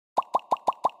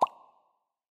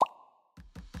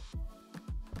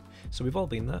So we've all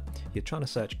been there. You're trying to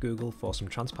search Google for some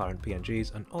transparent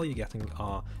PNGs and all you're getting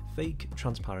are fake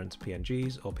transparent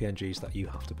PNGs or PNGs that you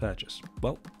have to purchase.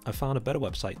 Well, I've found a better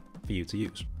website for you to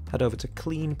use. Head over to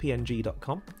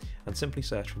cleanpng.com and simply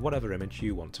search for whatever image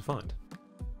you want to find.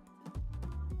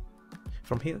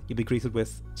 From here, you'll be greeted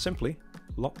with, simply,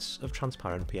 lots of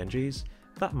transparent PNGs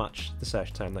that match the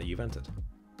search term that you've entered.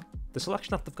 The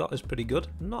selection that they've got is pretty good,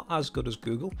 not as good as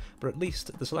Google, but at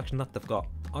least the selection that they've got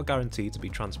are guaranteed to be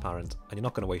transparent and you're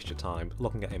not going to waste your time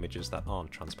looking at images that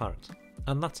aren't transparent.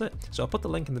 And that's it. So I'll put the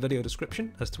link in the video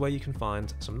description as to where you can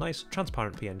find some nice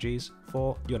transparent PNGs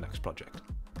for your next project.